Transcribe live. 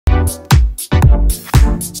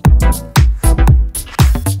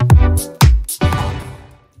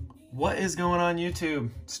What is going on YouTube?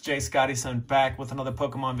 It's JScottySon back with another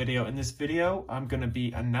Pokemon video. In this video, I'm going to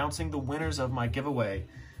be announcing the winners of my giveaway.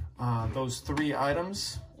 Those 3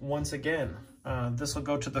 items, once again. This will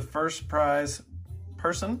go to the first prize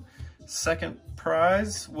person. Second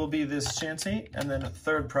prize will be this Chansey, and then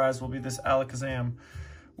third prize will be this Alakazam,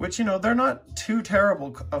 which, you know, they're not too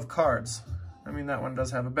terrible of cards. I mean, that one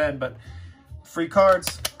does have a bend, but free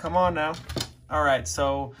cards, come on now. All right,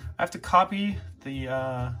 so I have to copy the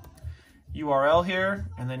URL here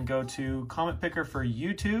and then go to comment picker for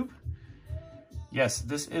YouTube. Yes,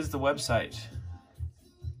 this is the website.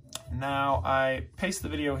 Now I paste the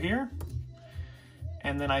video here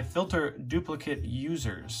and then I filter duplicate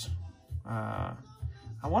users. I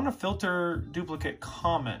want to filter duplicate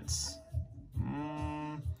comments.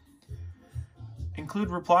 Include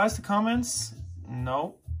replies to comments?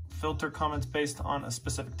 No. Filter comments based on a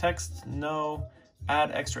specific text? No.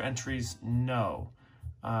 Add extra entries? No.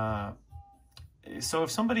 So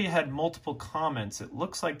if somebody had multiple comments, it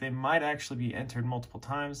looks like they might actually be entered multiple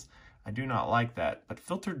times. I do not like that, but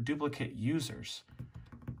filter duplicate users.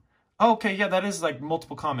 Oh, okay, yeah, that is like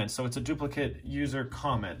multiple comments, so it's a duplicate user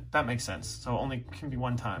comment. That makes sense, so only can be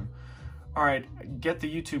one time. All right, get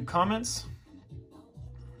the YouTube comments.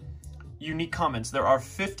 Unique comments. There are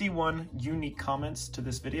 51 unique comments to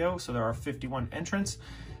this video, so there are 51 entrants.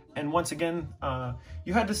 And once again,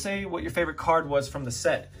 you had to say what your favorite card was from the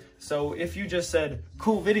set. So if you just said,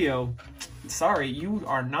 cool video, sorry, you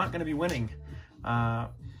are not gonna be winning.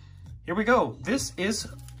 Here we go. This is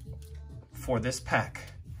for this pack.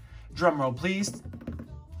 Drum roll, please.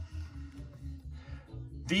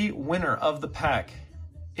 The winner of the pack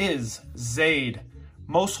is Zaid.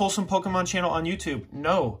 Most wholesome Pokemon channel on YouTube.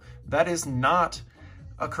 No, that is not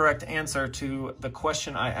a correct answer to the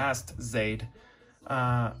question I asked, Zaid.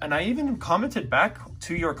 And I even commented back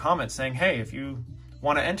to your comment saying, hey, if you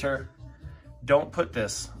want to enter, don't put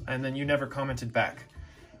this. And then you never commented back.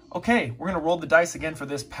 Okay, we're going to roll the dice again for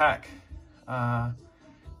this pack.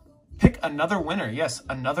 Pick another winner. Yes,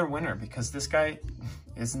 another winner, because this guy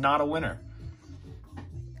is not a winner.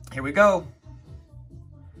 Here we go.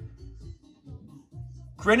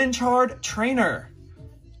 Greninchard Trainer.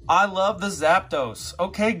 I love the Zapdos.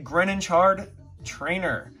 Okay, Greninchard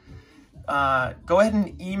Trainer. Go ahead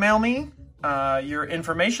and email me your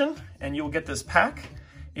information and you will get this pack.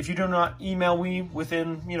 If you do not email me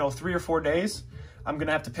within, 3 or 4 days, I'm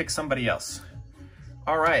gonna have to pick somebody else.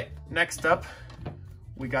 All right, next up,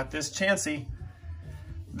 we got this Chansey.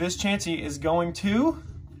 This Chansey is going to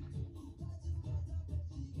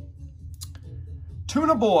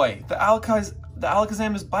Tuna Boy. The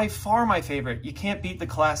Alakazam is by far my favorite. You can't beat the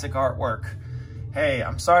classic artwork. Hey,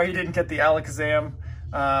 I'm sorry you didn't get the Alakazam.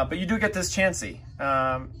 But you do get this Chansey.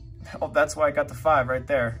 Oh, that's why I got the 5 right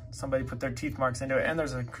there. Somebody put their teeth marks into it, and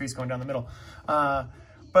there's a crease going down the middle.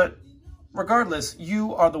 But regardless,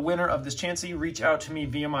 you are the winner of this Chansey. Reach out to me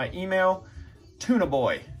via my email, Tuna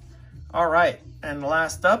Boy. All right, and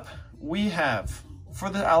last up, we have, for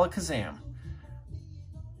the Alakazam,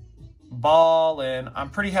 Ballin'. I'm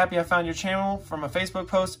pretty happy I found your channel from a Facebook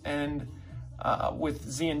post and with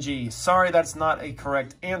Z&G. Sorry, that's not a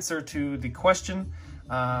correct answer to the question.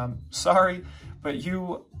 Sorry, but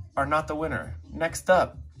you are not the winner. Next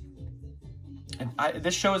up, and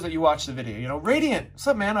this shows that you watched the video. Radiant, what's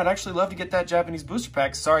up, man? I'd actually love to get that Japanese booster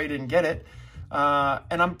pack. Sorry you didn't get it.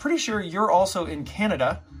 And I'm pretty sure you're also in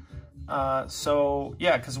Canada. So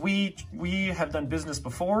yeah, because we have done business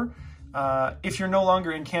before. If you're no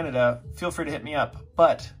longer in Canada, feel free to hit me up.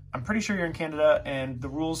 But I'm pretty sure you're in Canada, and the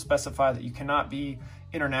rules specify that you cannot be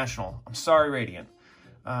international. I'm sorry, Radiant.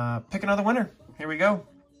 Pick another winner. Here we go.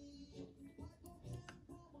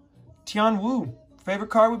 Tian Wu. Favorite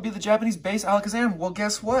card would be the Japanese base Alakazam. Well,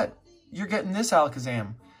 guess what? You're getting this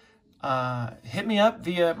Alakazam. Hit me up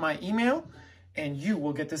via my email, and you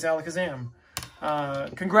will get this Alakazam.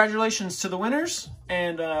 Congratulations to the winners,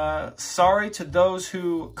 and sorry to those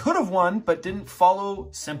who could have won but didn't follow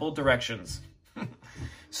simple directions.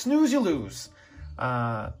 Snooze, you lose.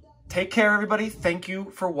 Take care, everybody. Thank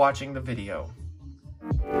you for watching the video.